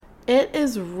It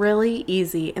is really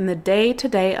easy in the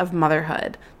day-to-day of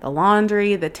motherhood, the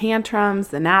laundry, the tantrums,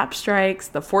 the nap strikes,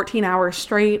 the 14 hours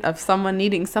straight of someone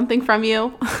needing something from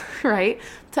you, right?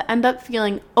 To end up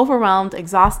feeling overwhelmed,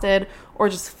 exhausted, or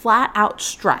just flat out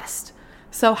stressed.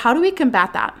 So how do we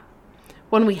combat that?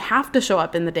 When we have to show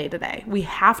up in the day-to-day, we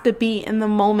have to be in the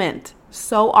moment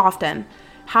so often.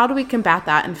 How do we combat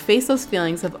that and face those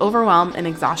feelings of overwhelm and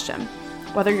exhaustion?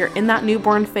 Whether you're in that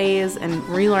newborn phase and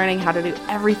relearning how to do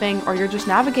everything, or you're just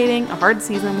navigating a hard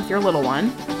season with your little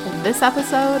one, this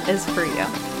episode is for you.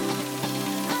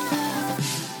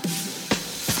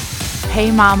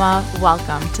 Hey mama,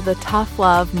 welcome to the Tough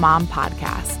Love Mom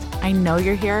Podcast. I know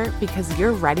you're here because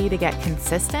you're ready to get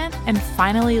consistent and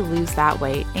finally lose that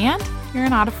weight, and you're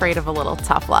not afraid of a little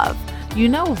tough love. You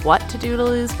know what to do to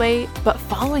lose weight, but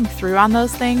following through on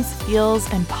those things feels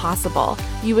impossible.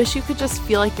 You wish you could just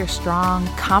feel like your strong,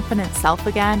 confident self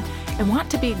again and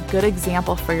want to be a good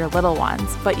example for your little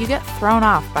ones, but you get thrown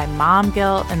off by mom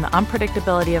guilt and the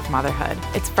unpredictability of motherhood.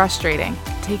 It's frustrating.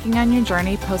 Taking on your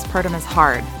journey postpartum is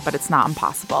hard, but it's not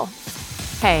impossible.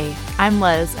 Hey, I'm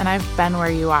Liz, and I've been where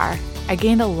you are. I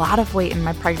gained a lot of weight in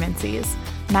my pregnancies.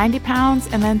 90 pounds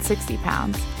and then 60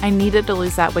 pounds. I needed to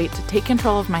lose that weight to take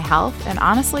control of my health and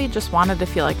honestly just wanted to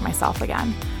feel like myself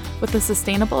again. With a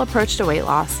sustainable approach to weight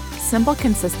loss, simple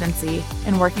consistency,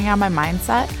 and working on my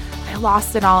mindset, I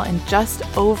lost it all in just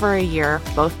over a year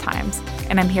both times,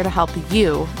 and I'm here to help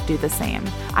you do the same.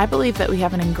 I believe that we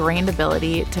have an ingrained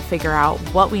ability to figure out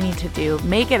what we need to do,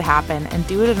 make it happen, and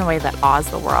do it in a way that awes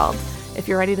the world. If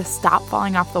you're ready to stop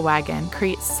falling off the wagon,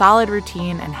 create solid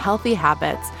routine and healthy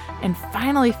habits, and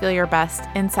finally feel your best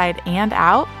inside and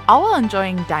out, all while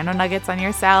enjoying dino nuggets on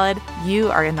your salad,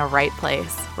 you are in the right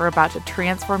place. We're about to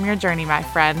transform your journey, my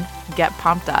friend. Get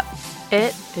pumped up.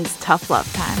 It is tough love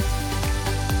time.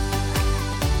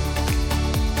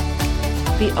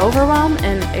 The overwhelm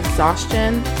and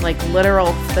exhaustion, like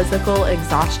literal physical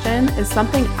exhaustion, is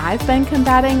something I've been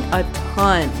combating a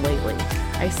ton lately.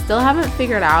 I still haven't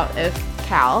figured out if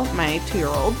Cal, my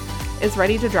 2-year-old, is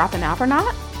ready to drop a nap or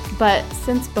not. But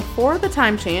since before the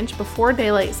time change, before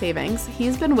daylight savings,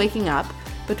 he's been waking up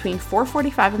between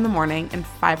 4:45 in the morning and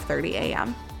 5:30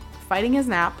 a.m., fighting his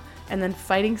nap and then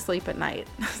fighting sleep at night.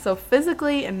 So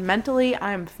physically and mentally,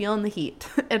 I am feeling the heat.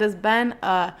 It has been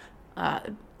an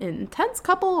intense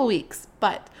couple of weeks,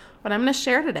 but what I'm going to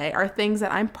share today are things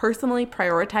that I'm personally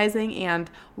prioritizing and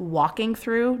walking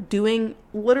through, doing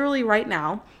literally right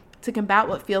now to combat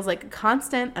what feels like a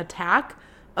constant attack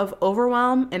of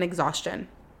overwhelm and exhaustion.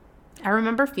 I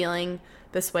remember feeling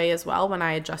this way as well when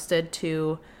I adjusted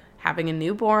to having a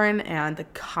newborn and the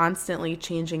constantly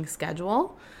changing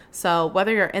schedule. So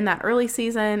whether you're in that early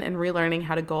season and relearning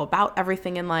how to go about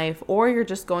everything in life, or you're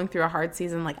just going through a hard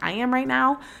season like I am right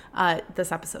now,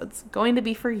 this episode's going to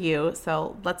be for you.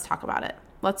 So let's talk about it.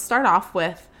 Let's start off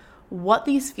with what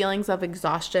these feelings of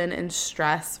exhaustion and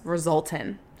stress result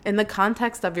in the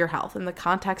context of your health, in the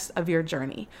context of your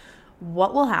journey.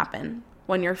 What will happen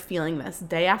when you're feeling this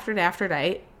day after day after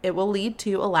day? It will lead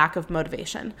to a lack of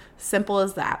motivation. Simple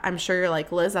as that. I'm sure you're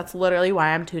like, Liz, that's literally why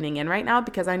I'm tuning in right now,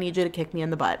 because I need you to kick me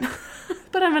in the butt.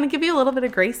 But I'm going to give you a little bit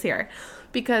of grace here,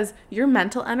 because your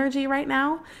mental energy right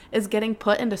now is getting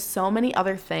put into so many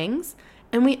other things,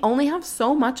 and we only have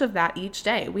so much of that each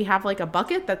day. We have like a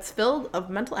bucket that's filled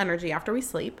of mental energy after we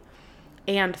sleep,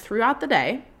 and throughout the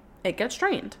day, it gets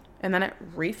drained. And then it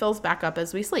refills back up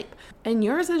as we sleep. And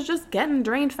yours is just getting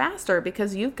drained faster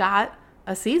because you've got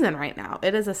a season right now.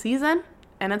 It is a season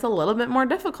and it's a little bit more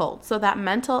difficult. So that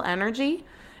mental energy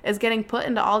is getting put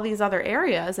into all these other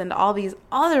areas and all these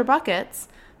other buckets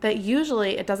that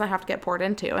usually it doesn't have to get poured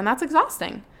into. And that's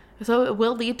exhausting. So it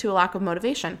will lead to a lack of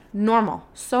motivation. Normal.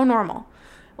 So normal.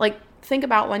 Like, think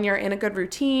about when you're in a good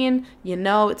routine, you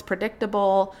know it's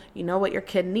predictable, you know what your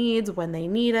kid needs when they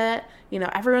need it, you're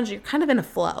kind of in a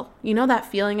flow. You know that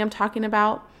feeling I'm talking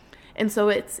about? And so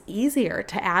it's easier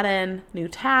to add in new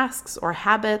tasks or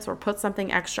habits or put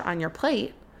something extra on your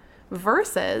plate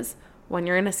versus when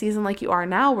you're in a season like you are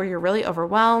now where you're really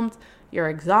overwhelmed, you're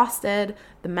exhausted,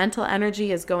 the mental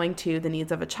energy is going to the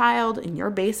needs of a child and your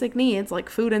basic needs like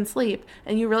food and sleep,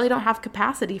 and you really don't have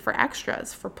capacity for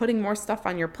extras, for putting more stuff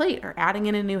on your plate or adding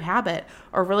in a new habit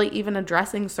or really even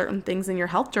addressing certain things in your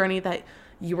health journey that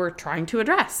you were trying to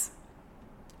address.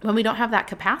 When we don't have that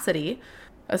capacity,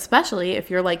 especially if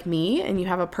you're like me and you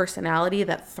have a personality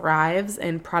that thrives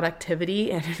in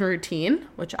productivity and in routine,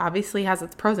 which obviously has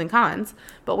its pros and cons,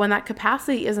 but when that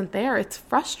capacity isn't there, it's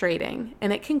frustrating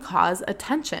and it can cause a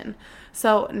tension.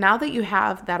 So now that you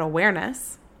have that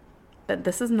awareness that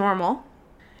this is normal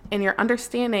and you're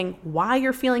understanding why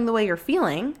you're feeling the way you're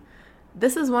feeling,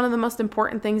 this is one of the most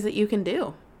important things that you can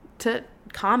do to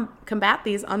combat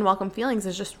these unwelcome feelings,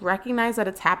 is just recognize that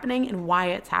it's happening and why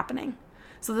it's happening.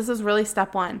 So this is really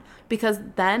step one, because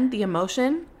then the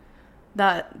emotion,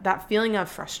 that feeling of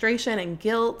frustration and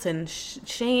guilt and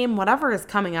shame, whatever is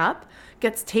coming up,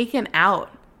 gets taken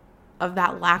out of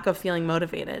that lack of feeling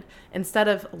motivated. Instead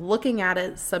of looking at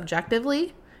it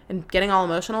subjectively and getting all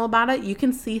emotional about it, you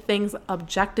can see things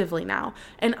objectively now.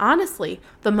 And honestly,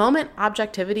 the moment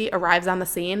objectivity arrives on the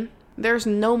scene, there's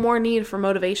no more need for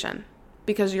motivation,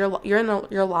 because you're in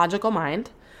your logical mind,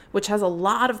 which has a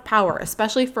lot of power,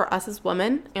 especially for us as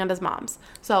women and as moms.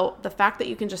 So the fact that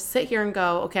you can just sit here and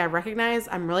go, okay, I recognize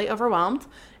I'm really overwhelmed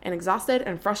and exhausted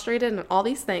and frustrated and all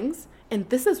these things. And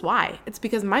this is why. It's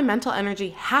because my mental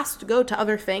energy has to go to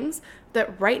other things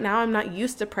that right now I'm not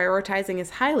used to prioritizing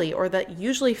as highly, or that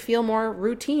usually feel more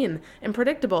routine and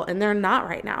predictable, and they're not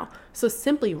right now. So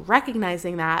simply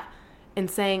recognizing that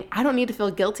and saying, I don't need to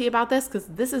feel guilty about this, because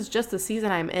this is just the season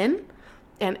I'm in.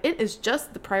 And it is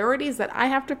just the priorities that I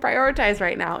have to prioritize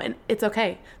right now. And it's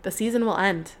okay. The season will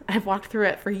end. I've walked through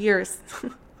it for years.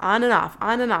 On and off,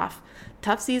 on and off.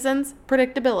 Tough seasons,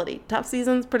 predictability. Tough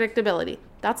seasons, predictability.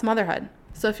 That's motherhood.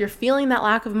 So if you're feeling that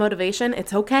lack of motivation,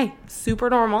 it's okay. Super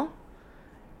normal.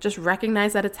 Just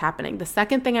recognize that it's happening. The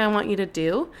second thing I want you to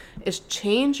do is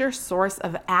change your source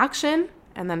of action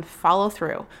and then follow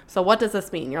through. So what does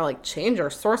this mean? You're like, change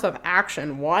your source of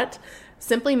action? What?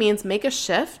 Simply means make a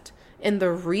shift in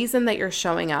the reason that you're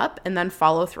showing up and then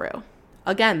follow through.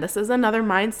 Again, this is another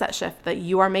mindset shift that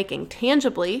you are making.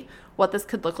 Tangibly, what this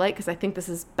could look like, because I think this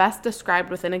is best described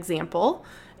with an example.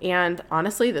 And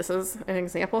honestly, this is an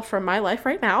example from my life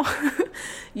right now.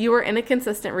 You are in a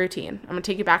consistent routine. I'm going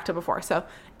to take you back to before. So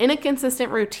in a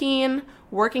consistent routine,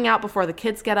 working out before the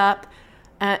kids get up,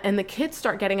 and the kids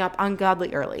start getting up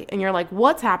ungodly early. And you're like,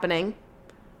 what's happening?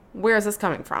 Where is this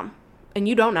coming from? And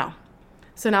you don't know.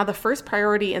 So now the first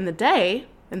priority in the day,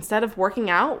 instead of working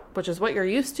out, which is what you're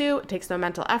used to, it takes no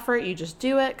mental effort, you just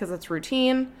do it because it's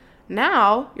routine.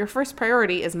 Now your first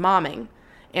priority is momming,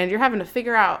 and you're having to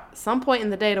figure out some point in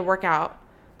the day to work out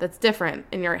that's different,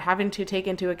 and you're having to take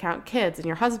into account kids and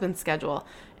your husband's schedule,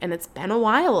 and it's been a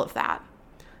while of that.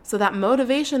 So that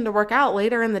motivation to work out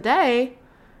later in the day,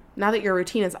 now that your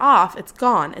routine is off, it's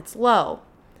gone, it's low.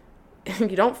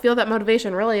 You don't feel that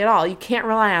motivation really at all. You can't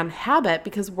rely on habit,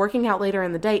 because working out later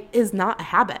in the day is not a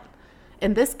habit.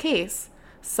 In this case,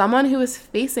 someone who is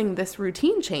facing this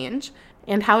routine change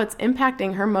and how it's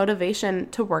impacting her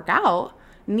motivation to work out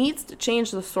needs to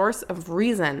change the source of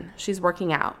reason she's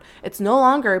working out. It's no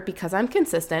longer because I'm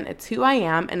consistent, it's who I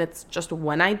am, and it's just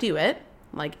when I do it,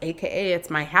 like AKA it's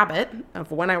my habit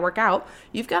of when I work out.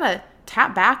 You've got to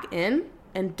tap back in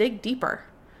and dig deeper.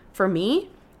 For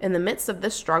me, in the midst of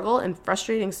this struggle and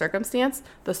frustrating circumstance,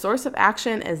 the source of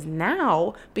action is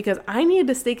now because I need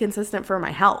to stay consistent for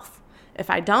my health. If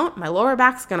I don't, my lower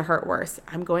back's going to hurt worse.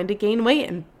 I'm going to gain weight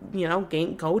and,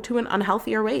 go to an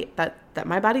unhealthier weight that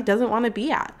my body doesn't want to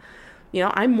be at.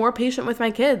 I'm more patient with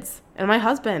my kids and my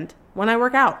husband when I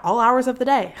work out all hours of the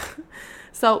day.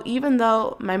 So even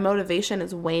though my motivation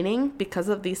is waning because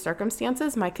of these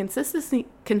circumstances, my consistency,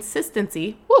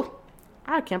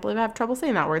 I can't believe I have trouble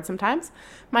saying that word sometimes.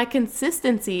 My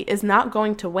consistency is not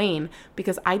going to wane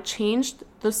because I changed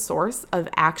the source of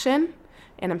action,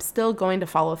 and I'm still going to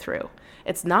follow through.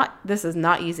 This is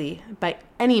not easy by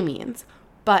any means,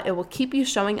 but it will keep you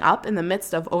showing up in the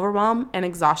midst of overwhelm and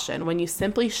exhaustion when you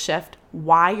simply shift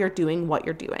why you're doing what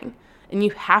you're doing. And you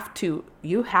have to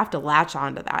latch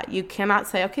onto that. You cannot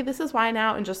say, okay, this is why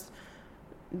now, and just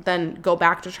then go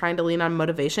back to trying to lean on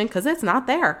motivation, because it's not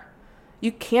there.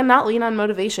 You cannot lean on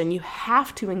motivation. You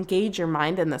have to engage your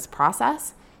mind in this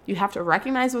process. You have to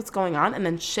recognize what's going on and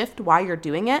then shift why you're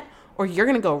doing it, or you're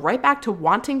going to go right back to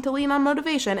wanting to lean on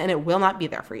motivation, and it will not be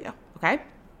there for you, okay?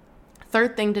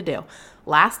 Third thing to do,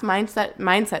 last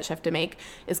mindset shift to make,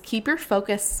 is keep your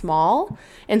focus small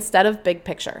instead of big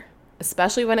picture,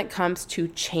 especially when it comes to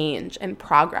change and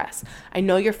progress. I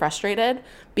know you're frustrated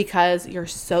because you're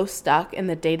so stuck in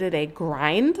the day-to-day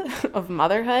grind of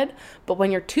motherhood, but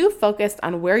when you're too focused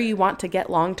on where you want to get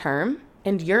long-term,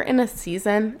 and you're in a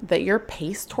season that your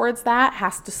pace towards that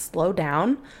has to slow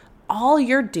down, all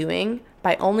you're doing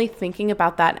by only thinking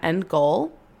about that end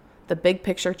goal, the big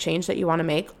picture change that you want to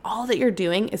make, all that you're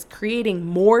doing is creating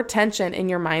more tension in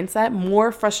your mindset,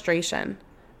 more frustration,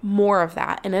 more of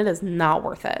that, and it is not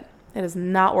worth it. It is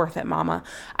not worth it, mama.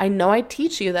 I know I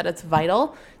teach you that it's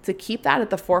vital to keep that at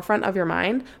the forefront of your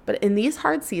mind, but in these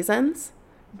hard seasons,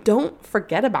 don't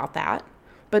forget about that,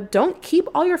 but don't keep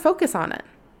all your focus on it.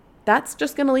 that's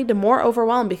just going to lead to more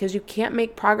overwhelm because you can't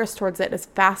make progress towards it as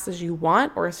fast as you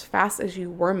want or as fast as you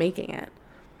were making it.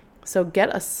 So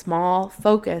get a small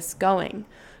focus going.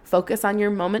 Focus on your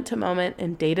moment-to-moment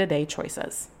and day-to-day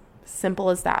choices. Simple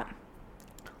as that.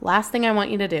 Last thing I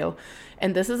want you to do,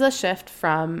 and this is a shift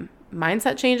from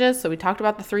mindset changes. So we talked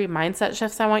about the 3 mindset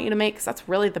shifts I want you to make because that's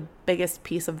really the biggest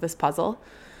piece of this puzzle.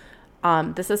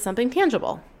 This is something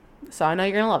tangible. So I know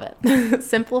you're going to love it.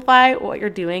 Simplify what you're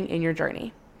doing in your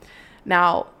journey.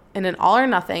 Now, in an all or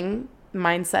nothing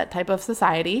mindset type of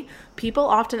society, people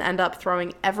often end up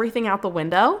throwing everything out the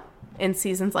window in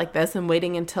seasons like this and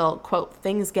waiting until, quote,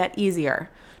 things get easier.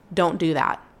 Don't do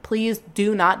that. Please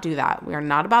do not do that. We are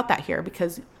not about that here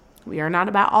because we are not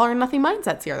about all or nothing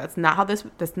mindsets here. That's not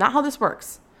how this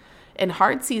works. In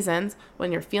hard seasons,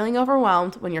 when you're feeling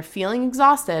overwhelmed, when you're feeling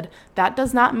exhausted, that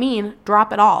does not mean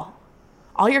drop it all.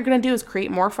 All you're going to do is create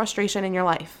more frustration in your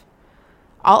life.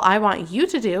 All I want you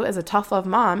to do as a tough love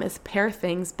mom is pare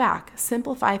things back,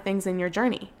 simplify things in your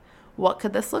journey. What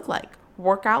could this look like?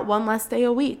 Work out 1 less day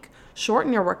a week,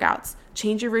 shorten your workouts,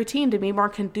 change your routine to be more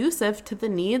conducive to the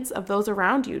needs of those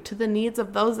around you, to the needs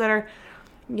of those that are,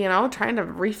 trying to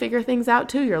refigure things out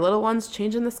too. Your little ones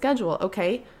changing the schedule.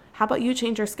 Okay, how about you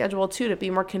change your schedule too to be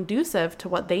more conducive to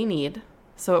what they need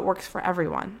so it works for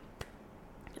everyone?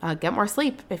 Get more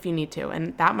sleep if you need to.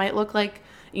 And that might look like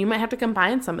you might have to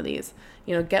combine some of these.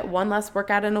 Get 1 less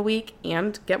workout in a week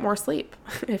and get more sleep.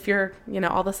 If you're,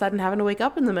 all of a sudden having to wake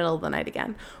up in the middle of the night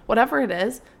again. Whatever it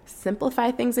is,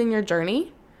 simplify things in your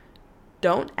journey.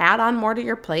 Don't add on more to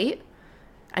your plate.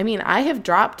 I have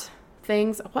dropped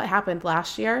things. What happened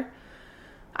last year?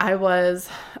 I was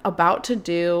about to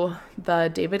do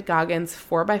the David Goggins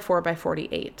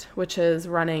 4x4x48, which is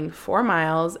running 4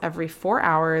 miles every 4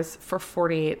 hours for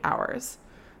 48 hours.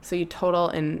 So you total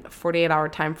in 48-hour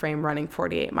time frame running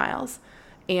 48 miles.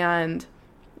 And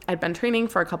I'd been training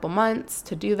for a couple months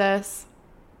to do this.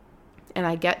 And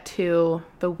I get to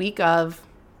the week that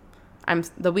I'm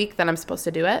supposed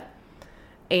to do it.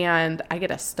 And I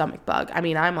get a stomach bug.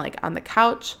 I'm like on the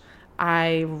couch.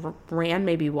 I ran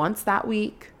maybe once that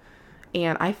week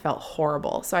and I felt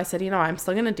horrible. So I said, I'm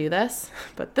still going to do this,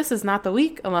 but this is not the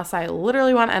week unless I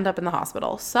literally want to end up in the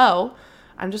hospital. So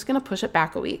I'm just going to push it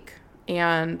back a week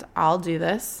and I'll do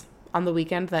this on the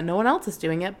weekend that no one else is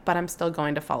doing it, but I'm still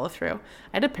going to follow through.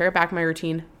 I had to pare back my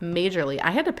routine majorly.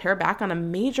 I had to pare back on a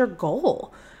major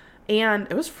goal and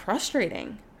it was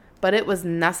frustrating, but it was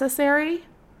necessary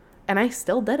and I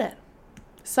still did it.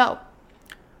 So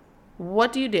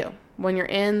what do you do when you're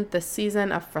in the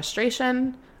season of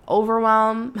frustration,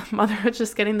 overwhelm, motherhood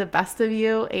just getting the best of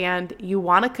you, and you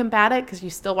want to combat it because you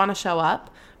still want to show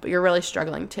up, but you're really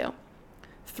struggling too?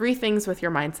 3 things with your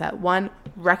mindset. 1,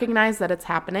 recognize that it's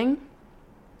happening.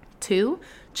 2,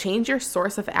 change your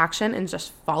source of action and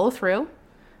just follow through.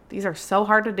 These are so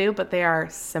hard to do, but they are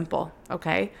simple,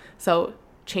 okay? So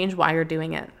change why you're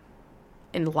doing it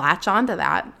and latch onto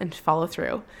that and follow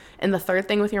through. And the 3rd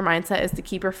thing with your mindset is to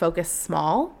keep your focus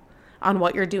small on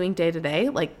what you're doing day to day,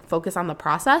 like focus on the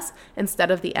process instead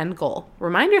of the end goal.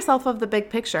 Remind yourself of the big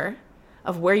picture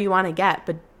of where you want to get,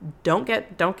 but don't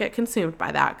get consumed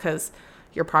by that because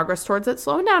your progress towards it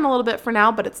slowing down a little bit for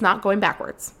now, but it's not going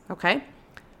backwards, okay?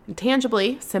 And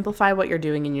tangibly simplify what you're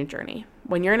doing in your journey.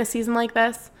 When you're in a season like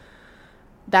this,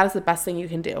 that is the best thing you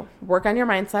can do. Work on your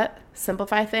mindset,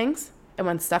 simplify things, and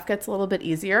when stuff gets a little bit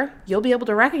easier, you'll be able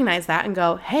to recognize that and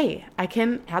go, hey, I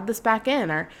can add this back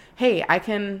in, or hey, I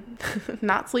can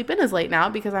not sleep in as late now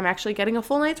because I'm actually getting a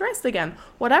full night's rest again.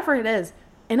 Whatever it is.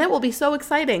 And it will be so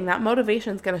exciting. That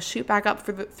motivation is going to shoot back up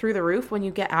through the roof when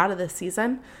you get out of this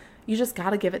season. You just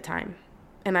got to give it time.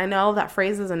 And I know that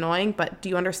phrase is annoying, but do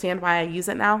you understand why I use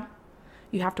it now?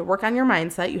 You have to work on your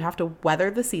mindset. You have to weather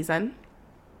the season.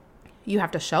 You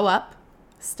have to show up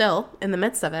still in the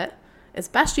midst of it as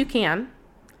best you can.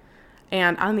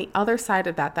 And on the other side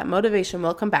of that motivation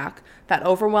will come back. That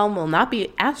overwhelm will not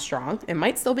be as strong. It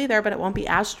might still be there, but it won't be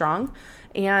as strong.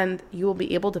 And you will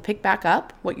be able to pick back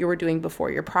up what you were doing before.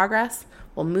 Your progress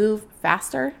will move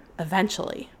faster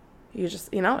eventually. You just,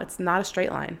 it's not a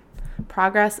straight line.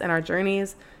 Progress in our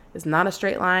journeys is not a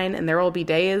straight line. And there will be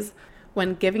days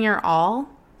when giving your all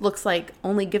looks like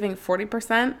only giving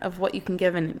 40% of what you can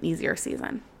give in an easier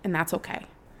season. And that's okay.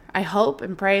 I hope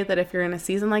and pray that if you're in a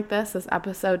season like this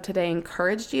episode today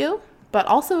encouraged you, but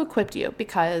also equipped you,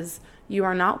 because you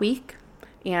are not weak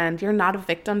and you're not a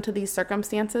victim to these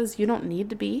circumstances. You don't need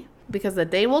to be, because the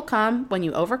day will come when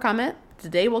you overcome it. The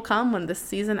day will come when this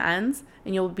season ends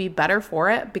and you'll be better for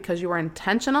it because you are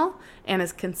intentional and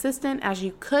as consistent as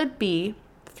you could be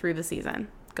through the season.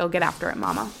 Go get after it,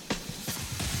 mama.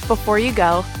 Before you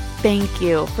go, Thank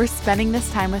you for spending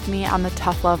this time with me on the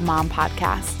Tough Love Mom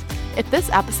podcast. If this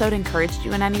episode encouraged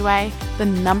you in any way, the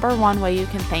number one way you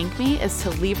can thank me is to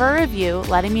leave a review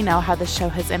letting me know how the show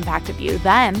has impacted you.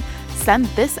 Then send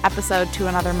this episode to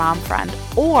another mom friend,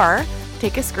 or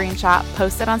take a screenshot,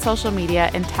 post it on social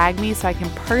media, and tag me so I can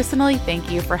personally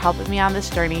thank you for helping me on this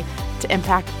journey to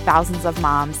impact thousands of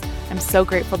moms. I'm so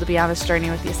grateful to be on this journey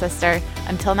with you, sister.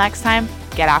 Until next time,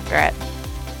 get after it.